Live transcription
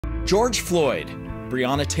George Floyd,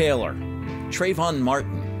 Breonna Taylor, Trayvon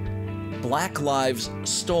Martin. Black lives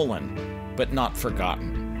stolen, but not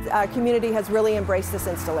forgotten. Our community has really embraced this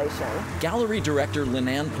installation. Gallery director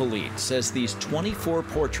Lynann Politte says these 24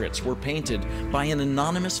 portraits were painted by an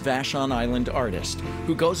anonymous Vashon Island artist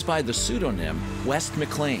who goes by the pseudonym West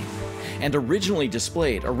McLean and originally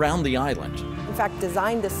displayed around the island. In fact,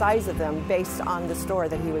 designed the size of them based on the store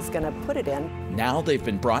that he was going to put it in. Now they've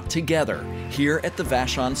been brought together here at the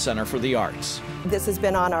Vashon Center for the Arts. This has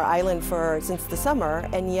been on our island since the summer,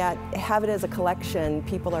 and yet have it as a collection,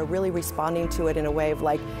 people are really responding to it in a way of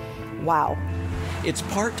like, wow. It's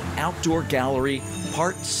part outdoor gallery,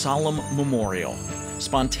 part solemn memorial,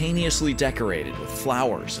 spontaneously decorated with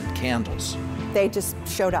flowers and candles. They just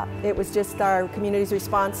showed up. It was just our community's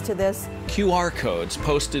response to this. QR codes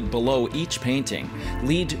posted below each painting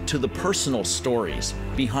lead to the personal stories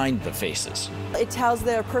behind the faces. It tells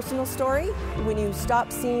their personal story. When you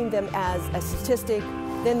stop seeing them as a statistic,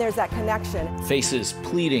 then there's that connection. Faces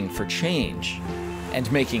pleading for change and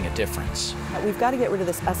making a difference. We've got to get rid of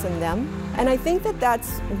this us and them. And I think that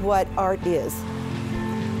that's what art is.